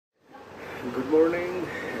Good morning,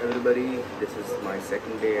 everybody. This is my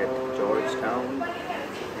second day at Georgetown,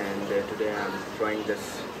 and today I'm trying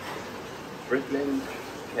this Brooklyn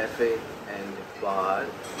cafe and bar,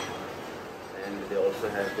 and they also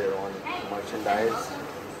have their own merchandise.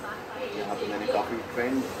 यहाँ पे मैंने काफ़ी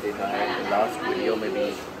trend देखा है। Last video में भी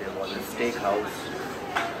there was a steak house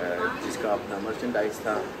जिसका अपना मर्चेंडाइज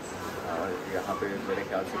था, और यहाँ पे मेरे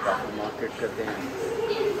ख्याल से काफ़ी मार्केट करते हैं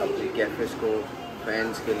अपने कैफ़ेज़ को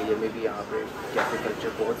फैंस के लिए। में भी यहाँ पे कैफ़े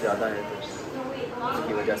कल्चर बहुत ज़्यादा है, तो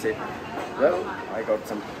इसकी वजह से well I got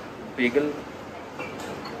some bagel,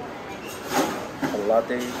 a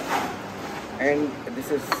latte, and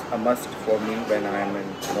this is a must for me when I am in,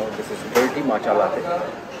 this is dirty matcha latte.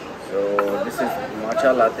 So this is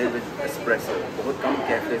matcha latte with espresso. बहुत कम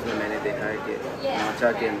cafes में मैंने देखा है कि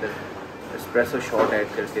matcha के अंदर espresso shot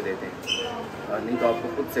add करके देते हैं, नहीं तो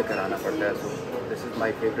आपको खुद से कराना पड़ता है। So this is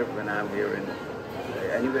my favorite when I am here in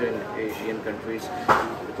anywhere in Asian countries,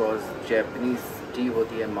 because Japanese tea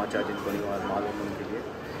होती है matcha, जिनको नहीं मालूम उनके लिए।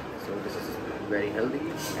 So this is very healthy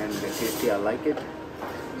and tasty. I like it.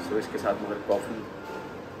 So इसके साथ मगर कॉफ़ी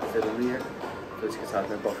ज़रूरी है, तो इसके साथ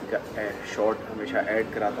में कॉफ़ी का शॉट हमेशा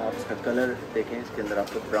ऐड कराता हूँ। आप इसका कलर देखें, इसके अंदर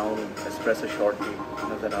आपको ब्राउन एस्प्रेसो शॉट भी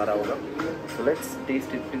नज़र आ रहा होगा। So let's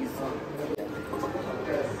taste it please.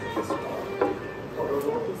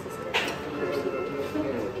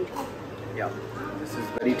 Yeah, this is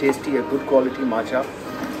very tasty, a good quality matcha.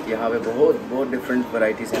 यहाँ पे बहुत डिफरेंट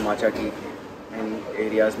वैरायटीज़ हैं matcha की इन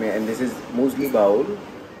एरियाज़ में, and this is mostly bowl.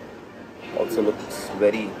 Also looks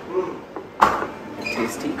very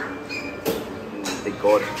tasty. They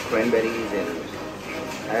got cranberries and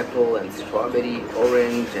apple and strawberry,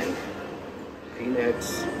 orange and peanuts.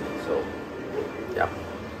 So yeah,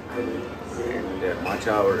 and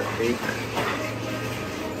matcha or cake.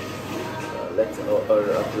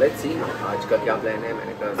 Let's see आज का क्या plan है।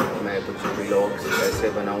 मैंने कहा मैं कुछ व्लॉग्स ऐसे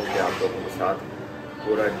बनाऊं कि आप लोगों के साथ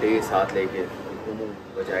पूरा डे साथ लेके घूमूं,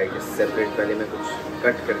 बजाय कि सेपरेट पहले मैं कुछ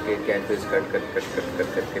कट करके कैफेज़ कट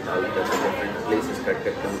करके डाल देता था, डिफरेंट प्लेसेस कट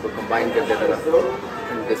करके उनको कंबाइन कर देता था।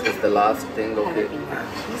 And this is the last thing. Okay,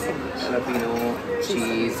 जलापिनो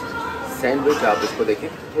cheese sandwich, आप इसको देखें,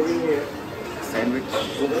 सैंडविच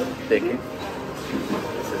देखें,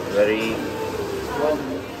 this is very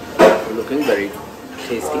looking very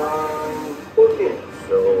tasty.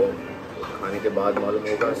 सो खाने के बाद मालूम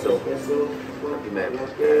होगा। सो अभी मैं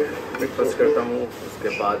ब्रेकफास्ट करता हूँ, उसके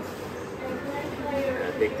बाद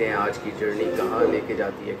देखते हैं आज की जर्नी कहाँ लेके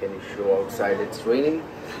जाती है। Can you show outside it's raining.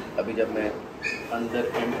 अभी जब मैं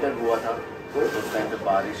अंदर एंटर हुआ था तो उस टाइम पे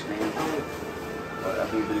बारिश नहीं थी, और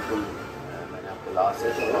अभी बिल्कुल मैंने आपको लास्ट से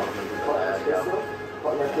बताया कि आप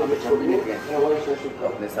जब भी निकलें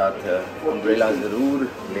अपने साथ अम्ब्रेला ज़रूर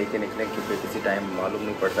लेके निकलें, क्योंकि किसी टाइम मालूम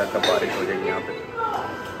नहीं पड़ता कब बारिश हो जाएगी यहाँ पे।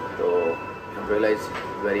 तो umbrella is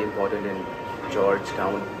very important in George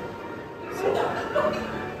town. So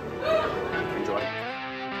enjoy.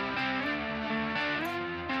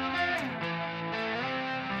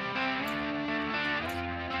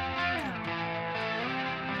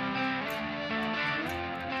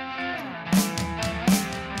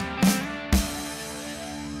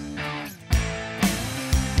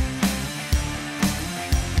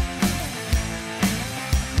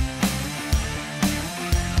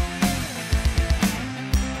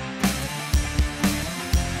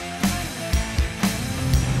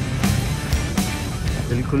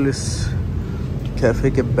 बिल्कुल इस कैफ़े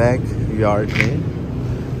के बैक यार्ड में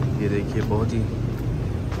ये देखिए बहुत ही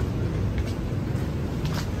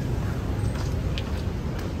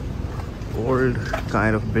ओल्ड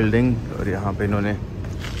काइंड ऑफ बिल्डिंग, और यहाँ पे इन्होंने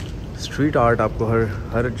स्ट्रीट आर्ट आपको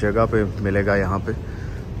हर जगह पे मिलेगा यहाँ पे।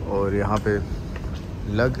 और यहाँ पे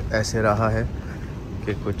लग ऐसे रहा है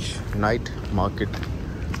कि कुछ नाइट मार्केट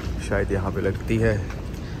शायद यहाँ पे लगती है,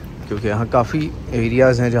 क्योंकि यहाँ काफ़ी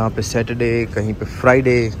एरियाज़ हैं जहाँ पे सैटरडे, कहीं पे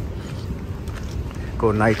फ्राइडे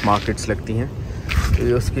को नाइट मार्केट्स लगती हैं।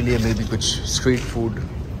 तो उसके लिए मे भी कुछ स्ट्रीट फूड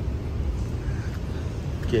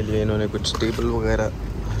के लिए इन्होंने कुछ टेबल वगैरह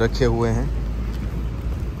रखे हुए हैं।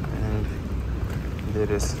 एंड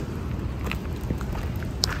देयर इज़,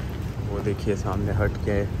 वो देखिए सामने हट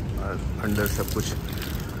के और अंदर सब कुछ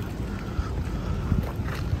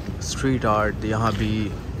स्ट्रीट आर्ट। यहाँ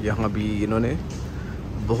भी इन्होंने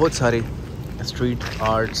बहुत सारे स्ट्रीट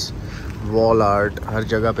आर्ट्स, वॉल आर्ट हर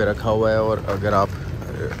जगह पे रखा हुआ है। और अगर आप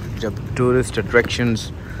जब टूरिस्ट अट्रैक्शंस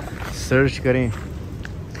सर्च करें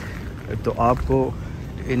तो आपको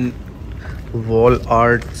इन वॉल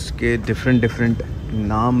आर्ट्स के डिफरेंट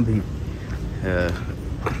नाम भी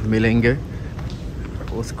मिलेंगे।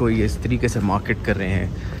 उसको ये इस तरीके से मार्केट कर रहे हैं,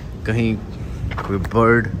 कहीं कोई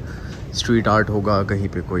बर्ड स्ट्रीट आर्ट होगा, कहीं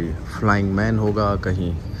पे कोई फ्लाइंग मैन होगा,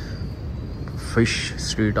 कहीं फ़िश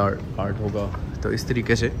स्ट्रीट आर्ट होगा। तो इस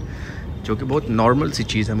तरीके से, जो कि बहुत नॉर्मल सी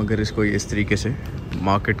चीज़ है, मगर इसको इस तरीके से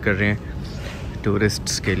मार्केट कर रहे हैं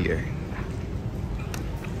टूरिस्ट्स के लिए।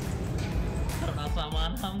 थोड़ा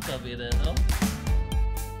सामान हम कभी दे दो,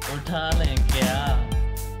 उठा लें क्या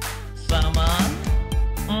सामान?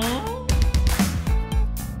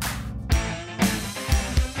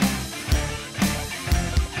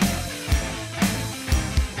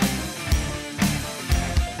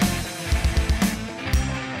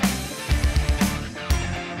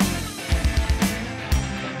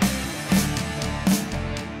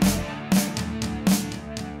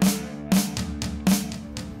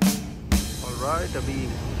 अभी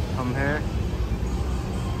हम हैं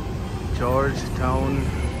जॉर्ज टाउन,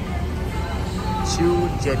 च्यू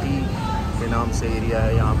जेटी के नाम से एरिया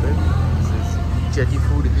है यहाँ पे। जेटी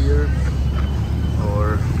फूड हियर,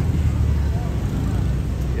 और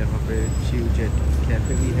यहाँ पे च्यू जेटी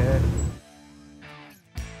कैफे भी है।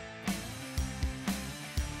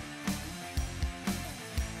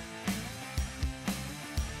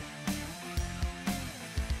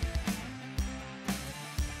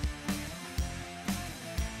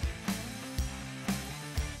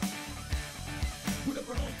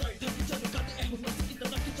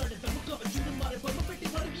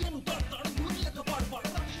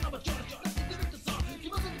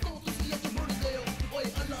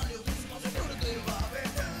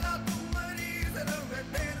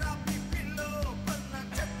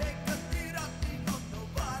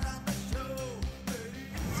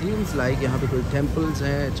 सीम्स लाइक यहाँ पे कोई टेम्पल्स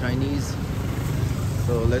हैं चाइनीज़,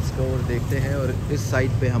 तो लेट्स गो और देखते हैं। और इस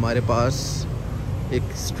साइड पे हमारे पास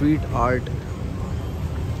एक स्ट्रीट आर्ट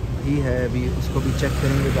भी है, अभी उसको भी चेक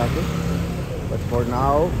करेंगे जाके। But for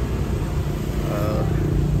now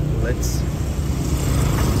let's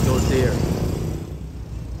go there.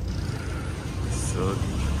 So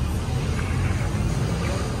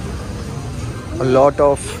a lot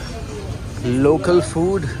of local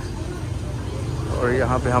food, और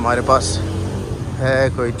यहाँ पे हमारे पास है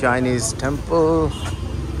कोई Chinese temple.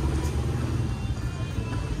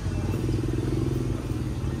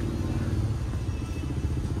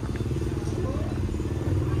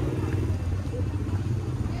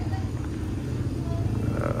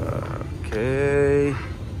 Okay,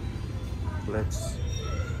 let's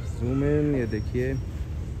zoom in. ये देखिए,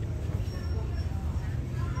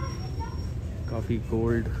 काफ़ी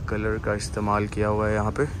गोल्ड कलर का इस्तेमाल किया हुआ है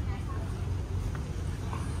यहाँ पे।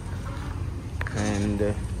 And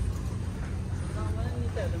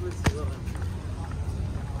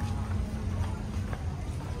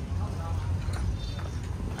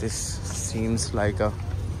this seems like a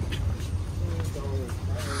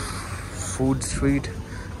food street,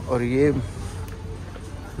 और ये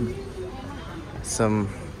some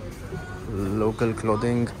local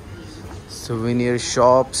clothing souvenir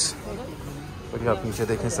shops. और आप नीचे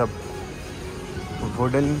देखें, सब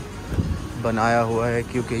वुडन बनाया हुआ है,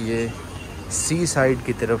 क्योंकि ये सी साइड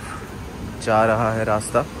की तरफ जा रहा है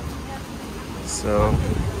रास्ता। सो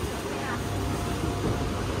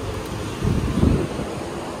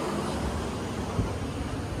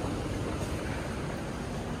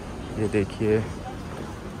ये देखिए,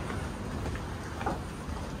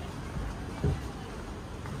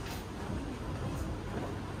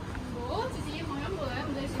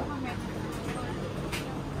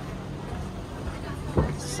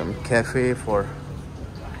 some cafe for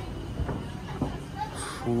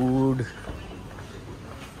food।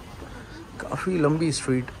 काफ़ी लंबी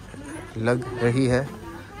स्ट्रीट लग रही है।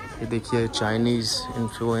 ये देखिए, Chinese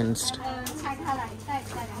influenced.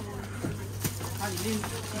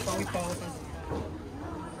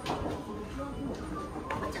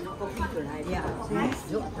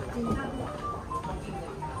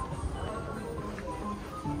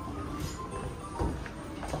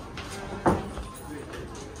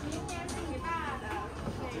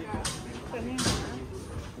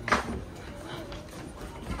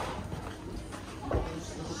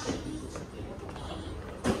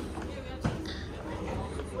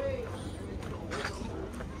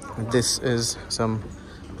 This is some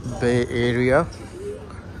bay area.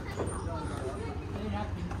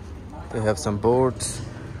 They have some boats.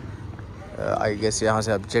 I guess यहाँ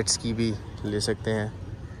से आप जेट स्की भी ले सकते हैं।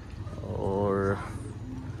 और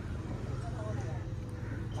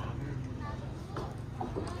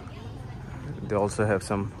they also have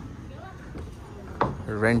some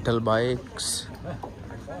rental bikes.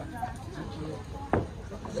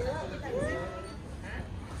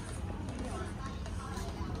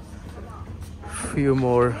 Few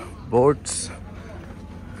more boats.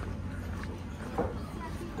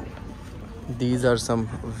 These are some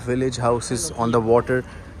village houses on the water.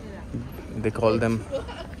 They call them.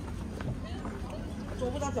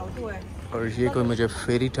 और ये कोई मुझे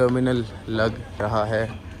फेरी टर्मिनल लग रहा है.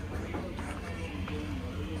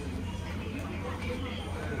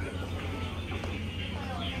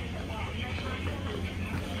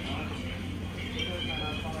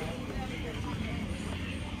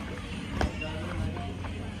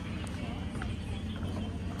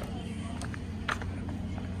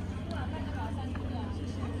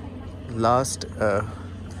 लास्ट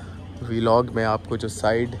व्लॉग में आपको जो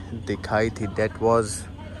साइड दिखाई थी that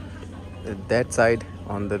side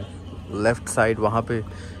on the left side, वहाँ पे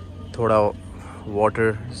थोड़ा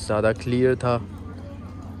वाटर ज़्यादा क्लियर था,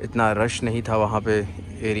 इतना रश नहीं था वहाँ पे.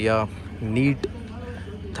 एरिया नीट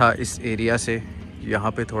था इस एरिया से.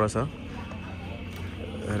 यहाँ पे थोड़ा सा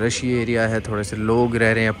रशी एरिया है, थोड़े से लोग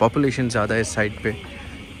रह रहे हैं, पॉपुलेशन ज़्यादा है इस साइड पे.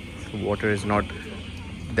 Water is not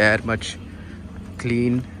there much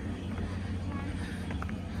clean.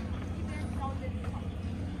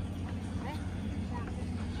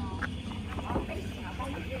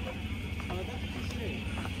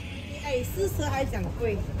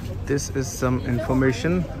 This is some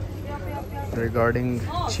information regarding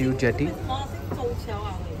Chew Jetty.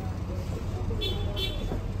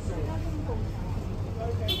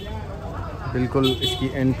 बिल्कुल इसकी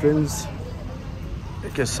एंट्रेंस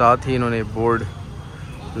के साथ ही इन्होंने बोर्ड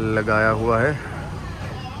लगाया हुआ है.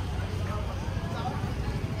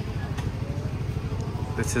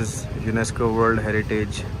 This is UNESCO World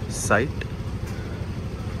Heritage Site.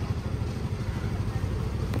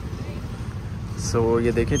 So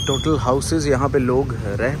ये देखें, टोटल हाउसेस यहाँ पे लोग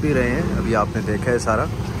रह भी रहे हैं. अभी आपने देखा है सारा.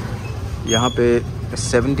 यहाँ पे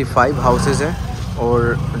 75 हाउसेस हैं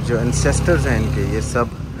और जो एंसेस्टर्स हैं इनके, ये सब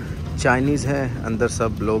चाइनीज़ हैं. अंदर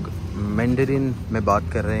सब लोग मैंडरिन में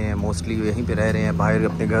बात कर रहे हैं. मोस्टली यहीं पे रह रहे हैं. बाहर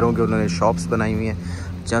अपने घरों के उन्होंने शॉप्स बनाई हुई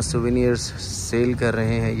हैं जहाँ सोवेनियर्स सेल कर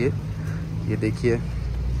रहे हैं. ये देखिए,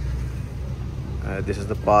 दिस इज़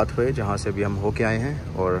द पाथवे जहाँ से अभी हम होके आए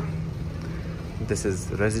हैं. और this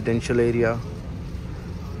is residential area.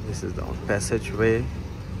 This is the passageway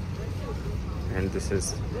and this is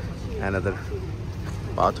another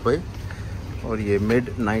pathway. और ये mid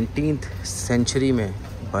 19th century में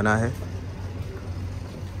बना है.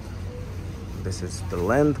 This is the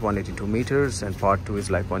length 182 meters and part 2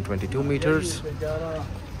 is like 122 meters.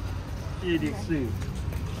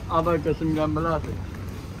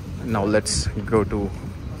 Now let's go to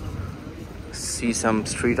see some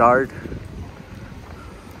street art.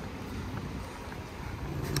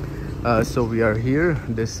 So we are here.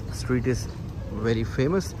 This street is very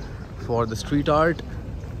famous for the street art.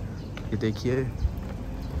 ये देखिए,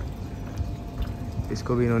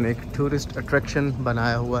 इसको भी इन्होंने एक tourist attraction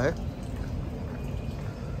बनाया हुआ है.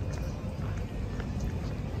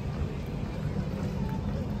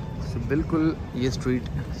 So बिल्कुल ये स्ट्रीट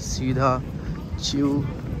सीधा च्यू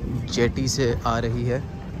जेटी से आ रही है.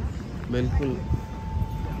 बिल्कुल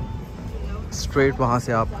स्ट्रेट वहाँ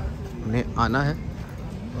से आपने आना है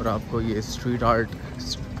और आपको ये स्ट्रीट आर्ट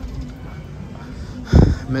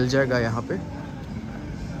मिल जाएगा यहाँ पे.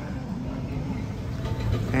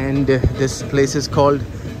 And this place is called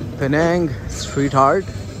Penang street art.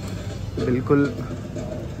 बिल्कुल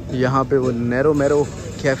यहाँ पे वो नैरो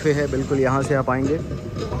कैफ़े है. बिल्कुल यहाँ से आप आएंगे.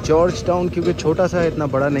 जॉर्ज टाउन क्योंकि छोटा सा है, इतना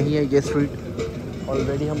बड़ा नहीं है. ये स्ट्रीट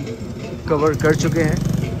ऑलरेडी हम कवर कर चुके हैं.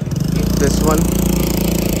 This one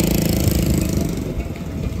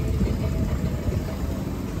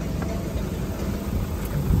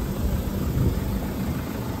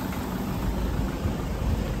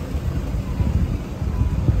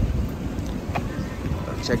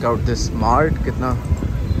check out this mart. कितना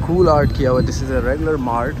cool art किया हुआ. This is a regular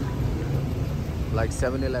mart like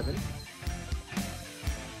 7-Eleven.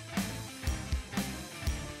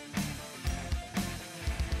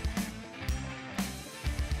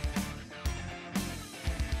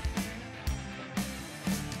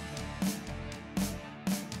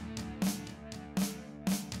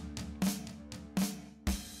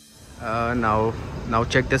 Now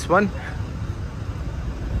check this one.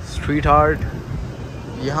 Street art.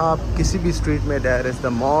 यहाँ आप किसी भी स्ट्रीट में, there is the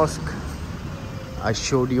mosque I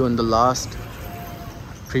showed you in the last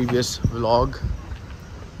previous vlog.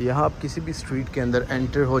 यहाँ आप किसी भी स्ट्रीट के अंदर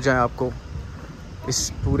एंटर हो जाएं, आपको इस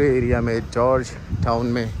पूरे एरिया में, जॉर्ज टाउन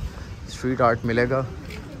में स्ट्रीट आर्ट मिलेगा.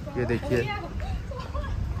 ये देखिए,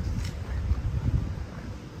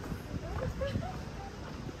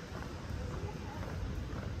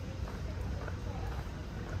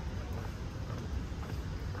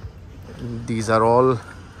 these are all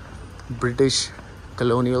British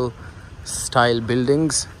colonial style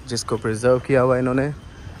buildings जिसको प्रिजर्व किया हुआ इन्होंने.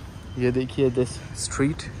 ये देखिए this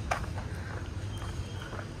street.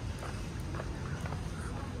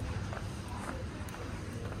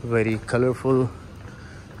 Very colorful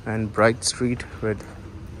and bright street with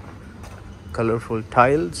colorful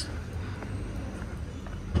tiles.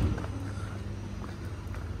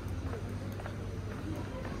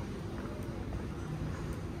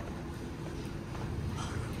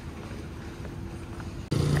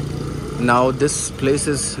 Now this place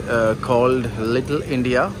is called Little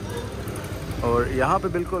India और यहाँ पे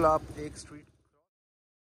बिल्कुल आप एक street